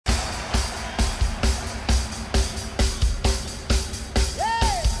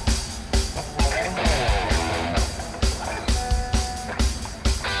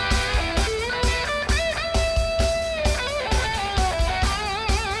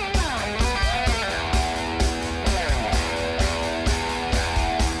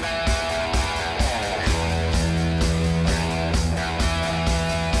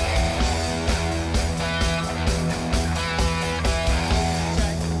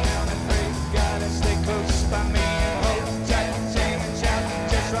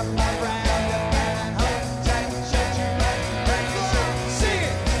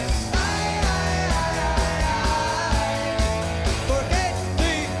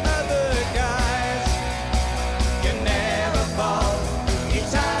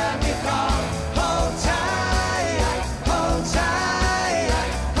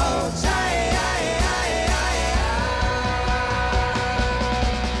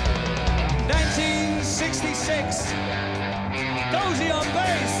1966. Dozy on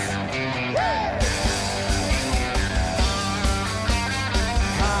bass.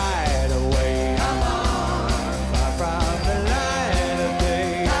 Hideaway, come on, far from the light of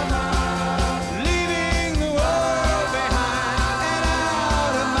day. Come on, leaving the world behind and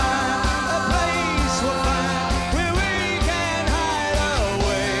out of mind. A place we'll find where we can hide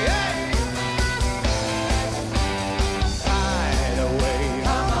away. Hide away,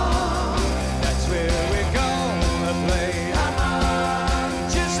 come on, that's where we're gonna play. Come on,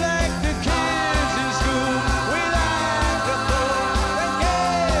 just like the kids in school, we like to play and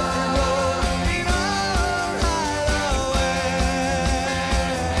get to roll in our hideaway.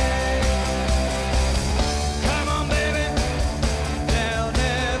 Come on, baby, they'll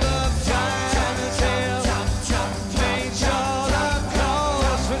never find us here. Make sure the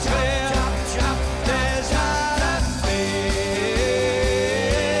coast was clear. There's not a thing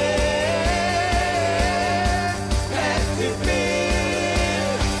left to fear.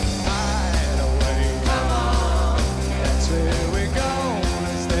 Hideaway, come on, that's where we're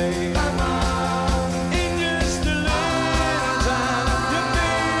gonna stay. Come on, in just a little time, you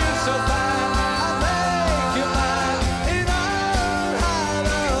feel so fine. I'll make you mine in our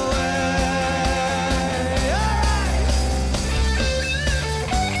hideaway.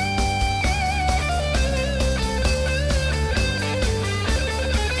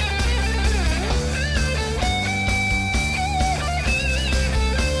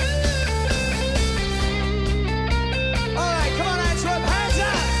 All right, come on, Antwerp, hands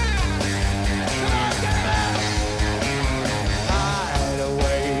up! Come on, get it up!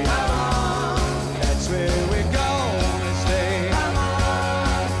 Hideaway, come on, that's where we're gonna stay. Come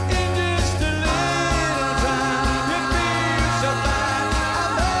on, in just a little time, you feel so fine.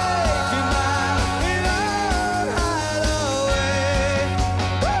 I'll make you mine in our hideaway.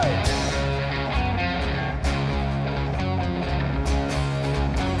 Woo!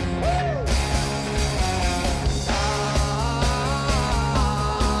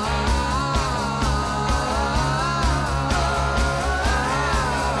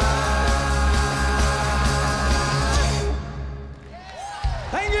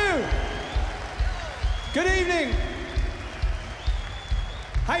 Thank you. Good evening.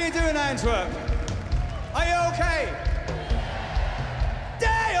 How you doing, Antwerp? Are you okay?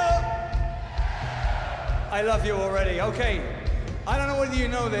 Dale! I love you already. Okay. I don't know whether you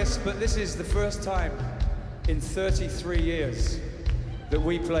know this, but this is the first time in 33 years that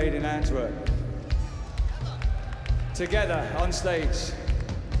we played in Antwerp. Together on stage.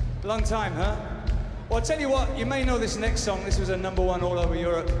 Long time, huh? Well, I'll tell you what, you may know this next song. This was a #1 all over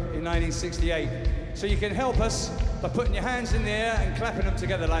Europe in 1968. So you can help us by putting your hands in the air and clapping them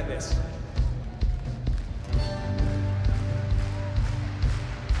together like this.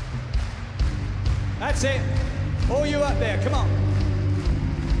 That's it. All you up there, come on.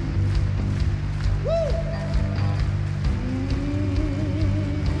 Woo!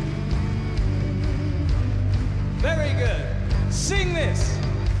 Very good. Sing this.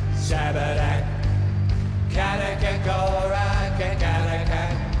 Zabadak.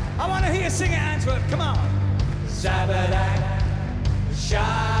 I want to hear you sing it, Antwerp. Come on. Zabadak,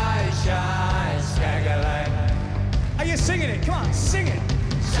 shy, shy, skagalak. Are you singing it? Come on, sing it.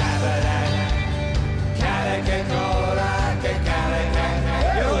 Zabadak,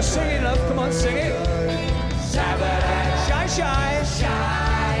 you're not singing, love. Come on, sing it. Zabadak, shy, shy,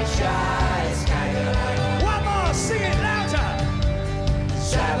 shy, shy, skagalak. One more, sing it louder.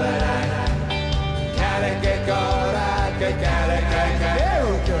 Zabadak.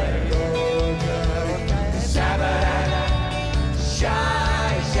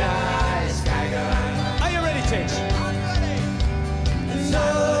 Are you ready, Tich? I'm ready. No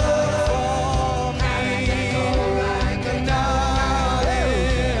for me, not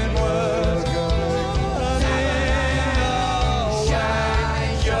in words, but in all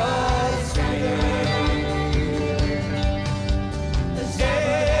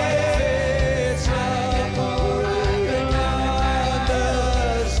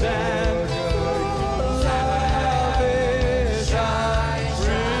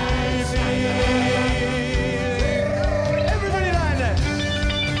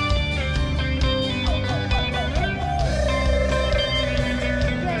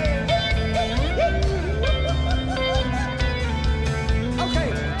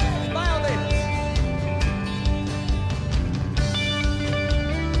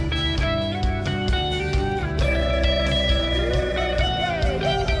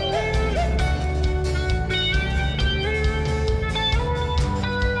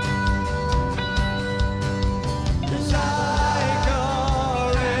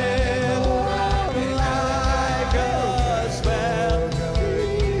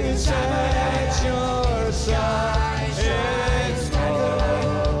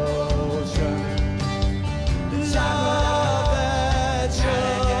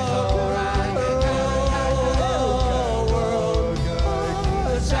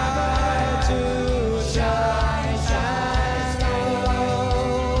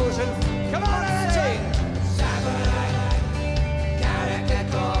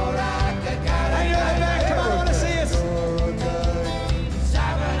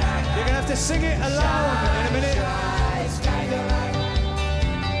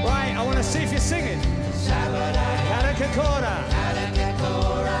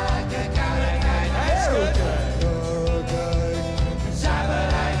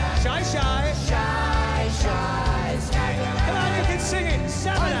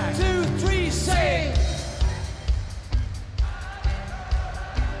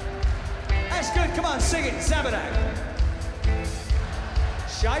Yes, good. Come on, sing it. Zabadak.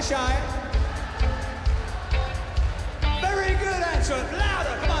 Shy, shy. Very good answer.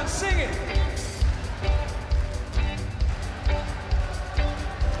 Louder. Come on, sing it.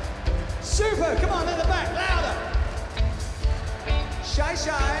 Super. Come on, in the back. Louder. Shy,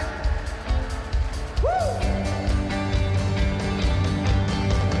 shy. Woo!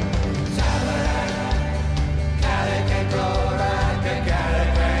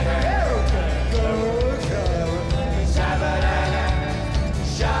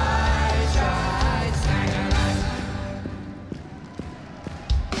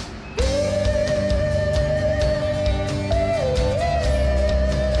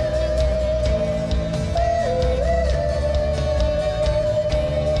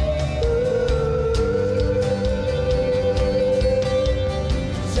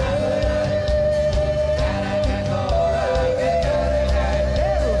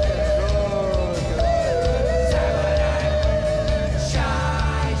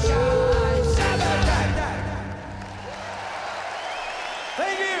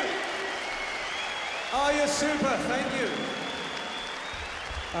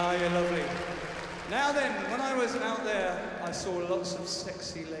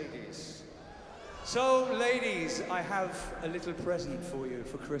 Sexy ladies. So, ladies, I have a little present for you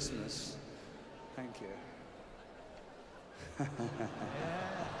for Christmas. Thank you.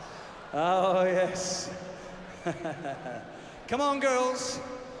 Oh, yes. Come on, girls.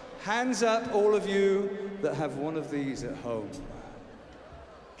 Hands up, all of you that have one of these at home.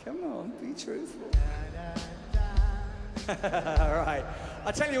 Come on, be truthful. All right.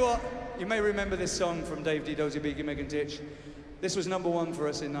 I tell you what, you may remember this song from Dave D, Dozy, Beaky, Mick and Tich. This was #1 for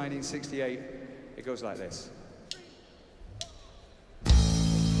us in 1968. It goes like this.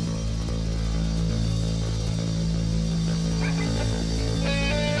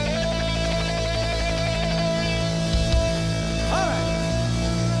 All right.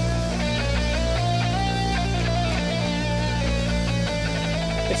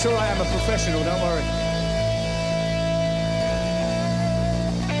 It's all right, I'm a professional, don't worry.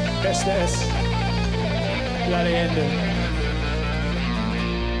 Este es la leyenda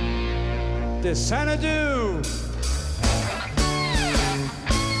de Xanadu.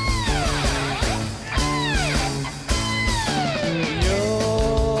 You'll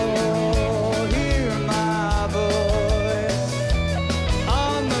hear my voice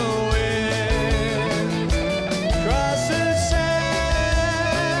on the wind, across the sand.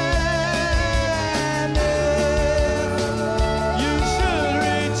 You should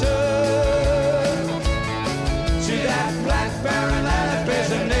return to that black barren land that bears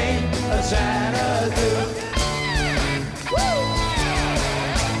the name of Xanadu. Woo!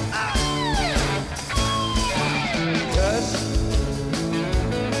 Cause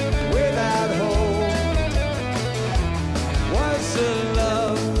without hope was the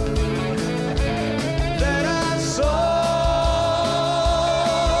love that I saw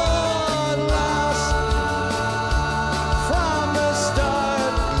lost from the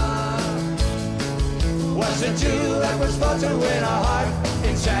start. Was the jewel that was fought to win a heart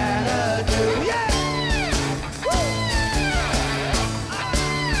in Xanadu. Yeah! Woo!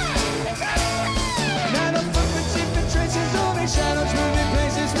 Now the footprints leave the traces of me, shadows moving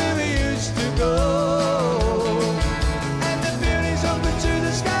places where we used to go. And the beauty's open to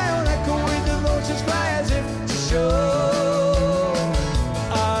the sky, on echo with devotions fly as if to show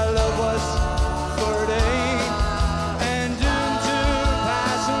our love was foreordained and doomed to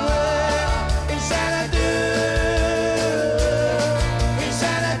pass away in Xanadu.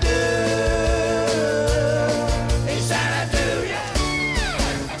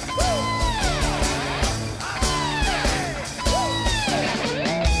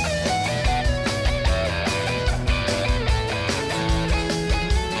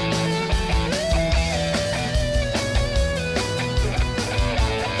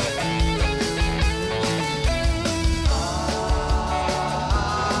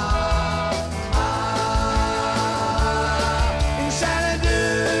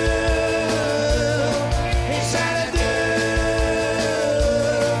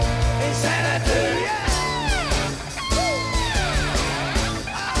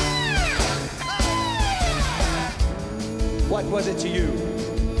 What was it to you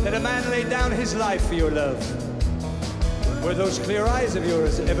that a man laid down his life for your love? Were those clear eyes of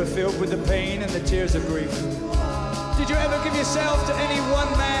yours ever filled with the pain and the tears of grief? Did you ever give yourself to any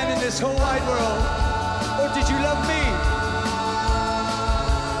one man in this whole wide world? Or did you love me?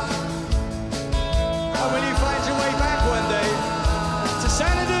 Or will you find your way back one day to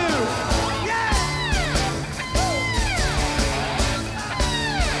Xanadu? Yeah!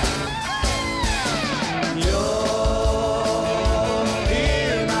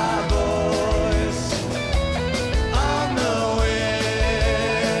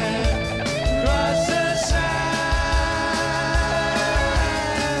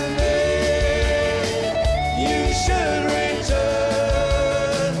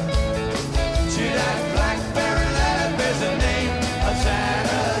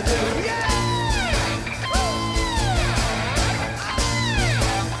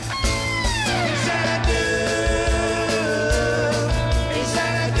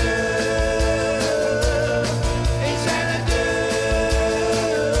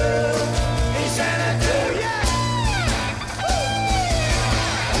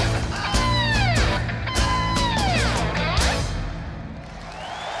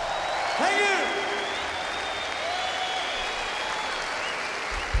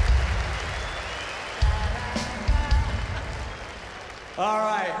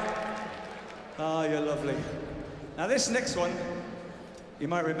 Oh, you're lovely. Now this next one, you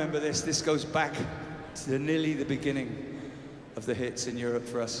might remember this. This goes back to nearly the beginning of the hits in Europe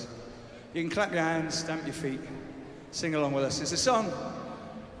for us. You can clap your hands, stamp your feet, sing along with us. It's a song,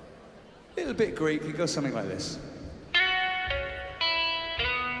 a little bit Greek. It goes something like this.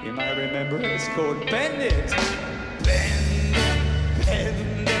 You might remember it. It's called Bend It. Bend it,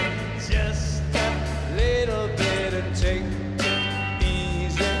 bend it, just a little bit and take it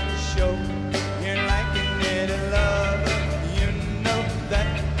easy. Show you're liking it and love it. You know that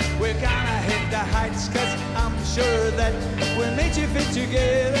we're gonna hit the heights, 'cause I'm sure that we're made to fit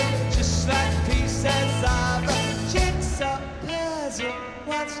together, just like pieces of a jigsaw puzzle.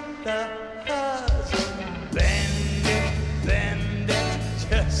 What's the puzzle? Bend it,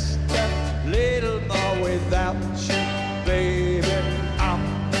 just a little more without you, baby. I'm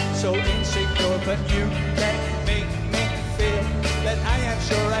so insecure, but you can make me feel that I am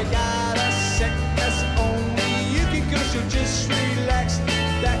sure I got a sickness only you can go, so just relax.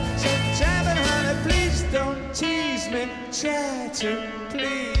 That's your time, and honey, please don't tease me. Try to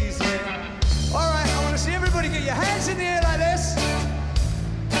please me. All right, I want to see everybody get your hands in the air like this,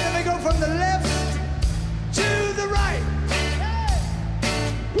 and then we go from the left to the right.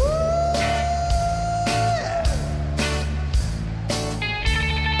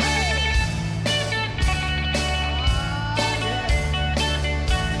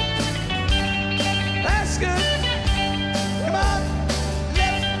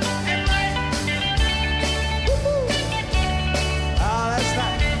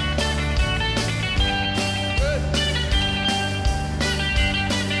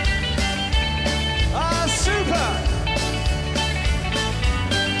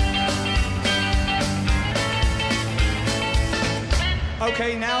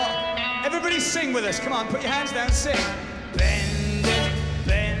 Okay, now, everybody sing with us. Come on, put your hands down, sing. Bend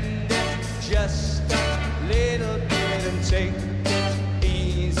it, just a little bit and take it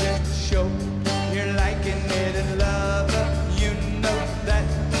easy. Show you're liking it and love it. You know that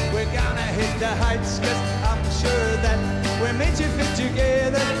we're gonna hit the heights, 'cause I'm sure that we're made to fit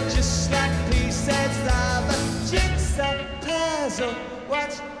together, just like pieces of a jigsaw puzzle.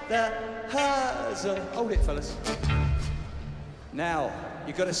 What's the puzzle? Hold it, fellas. Now,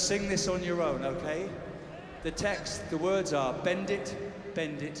 you've got to sing this on your own, okay? The text, the words are, bend it,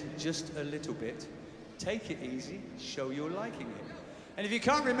 just a little bit. Take it easy, show you're liking it. And if you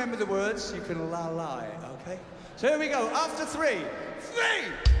can't remember the words, you can lie, okay? So here we go, after three.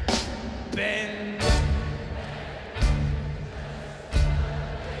 Bend.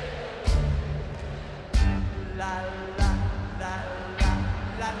 La, la, la, la,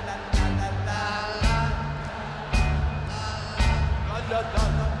 la, la, la, la, la.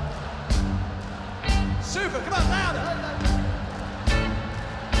 Super, come on, louder.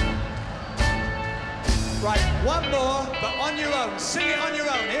 Right, one more, but on your own. Sing it on your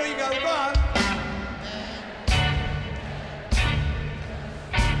own. Here you go, go on.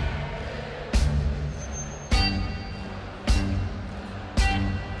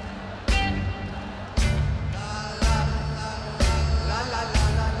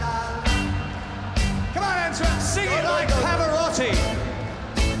 Come on, Antoine, sing it like Pavarotti.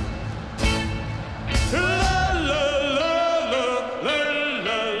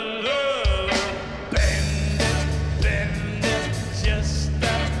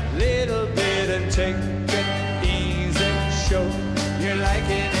 Take it easy, show you're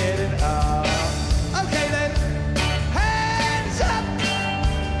liking it and all. Okay then, hands up,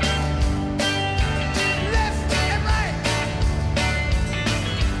 left and right.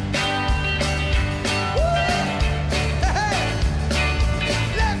 Woo! Hey,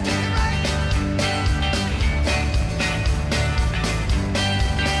 left and right.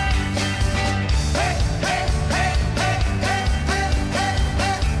 Hey, hey, hey, hey, hey, hey, hey,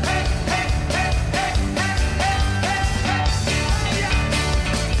 hey, hey, hey, hey.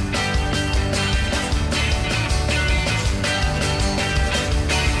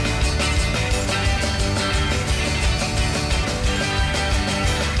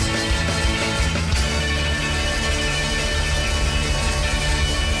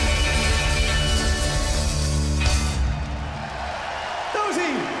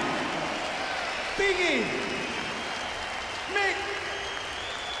 Dozy, Beaky, Mick,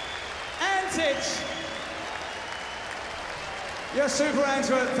 and Tich. You're super,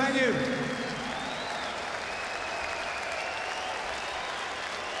 Antwerp. Thank you.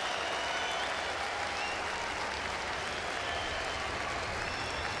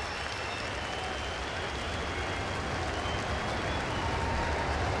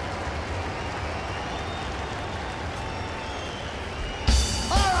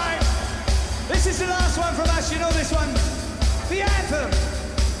 All right. is the last one from us, you know this one. The anthem.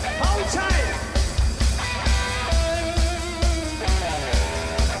 Hold tight.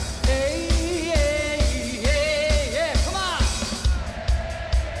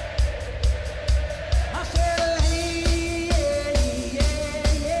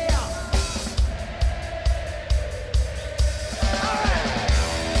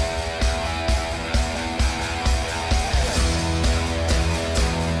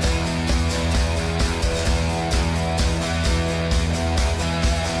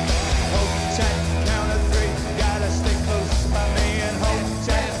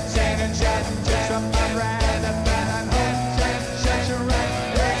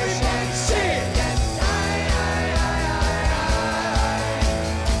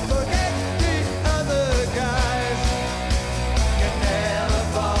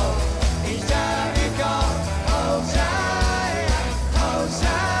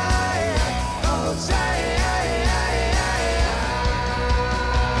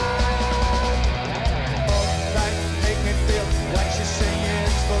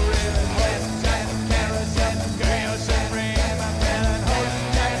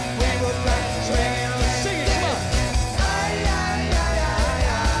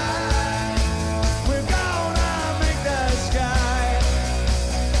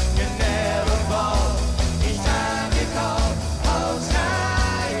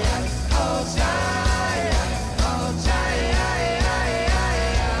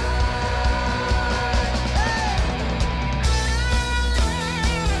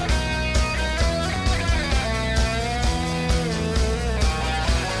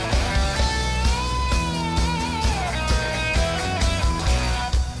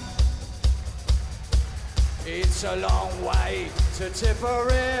 It's a long way to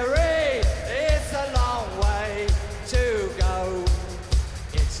Tipperary. It's a long way to go.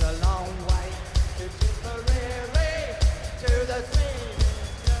 It's a long way to Tipperary, to the sea.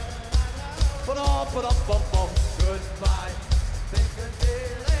 Goodbye,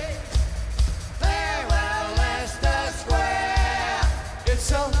 Piccadilly. Farewell, Leicester Square.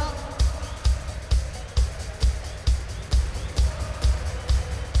 It's a long.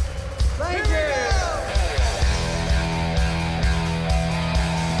 Thank you.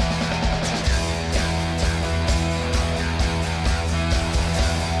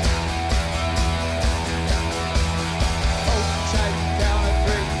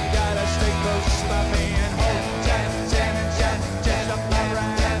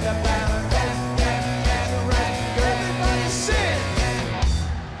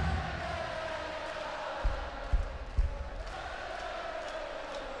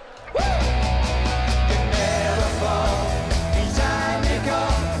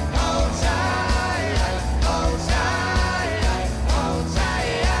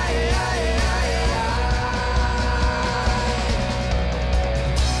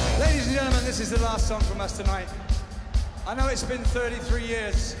 This is the last song from us tonight. I know it's been 33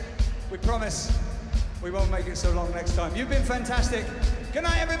 years. We promise we won't make it so long next time. You've been fantastic. Good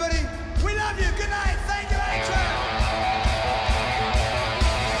night, everybody. We love you. Good night. Thank you, Adrian.